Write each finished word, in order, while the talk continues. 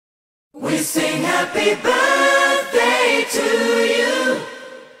We sing happy birthday to you,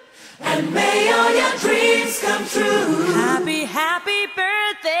 and may all your dreams come true. Happy, happy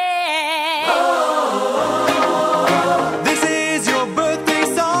birthday. Oh, this is your birthday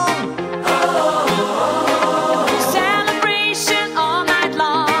song. Oh, celebration all night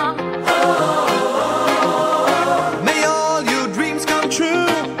long. Oh, may all your dreams come true.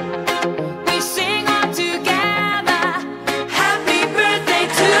 We sing all together. happy birthday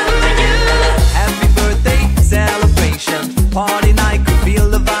to you. Happy birthday celebration, party night, could feel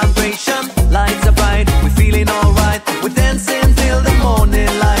the vibration. Lights are bright, we're feeling alright. We're dancing till the morning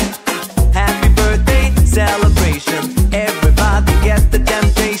light. Happy birthday celebration, everybody get the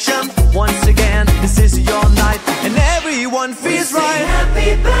temptation. Once again, this is your night, and everyone feels We sing right.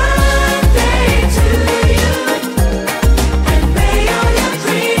 happy birthday to you, and may all your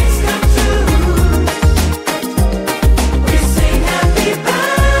dreams come true. We sing happy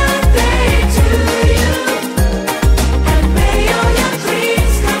birthday to you, and may all your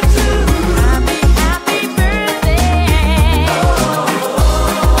dreams come true. Happy, happy birthday.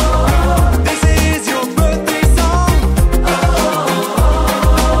 This is your birthday song.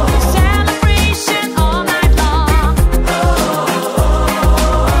 Celebration all night long.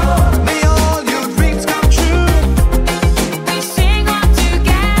 May all your dreams come true. We sing all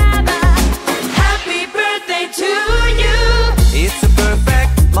together. Happy birthday to you. It's a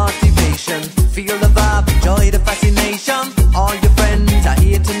perfect motivation. Feel the vibe, enjoy the fascination. All your friends are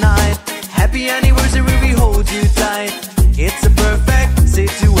here tonight. Happy anniversary, we hold you tight. It's a perfect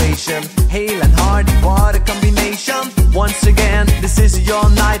situation. Hale and hearty, what a combination. Once again, this is your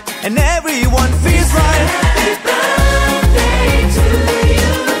night, and everyone feels right. Happy birthday to you.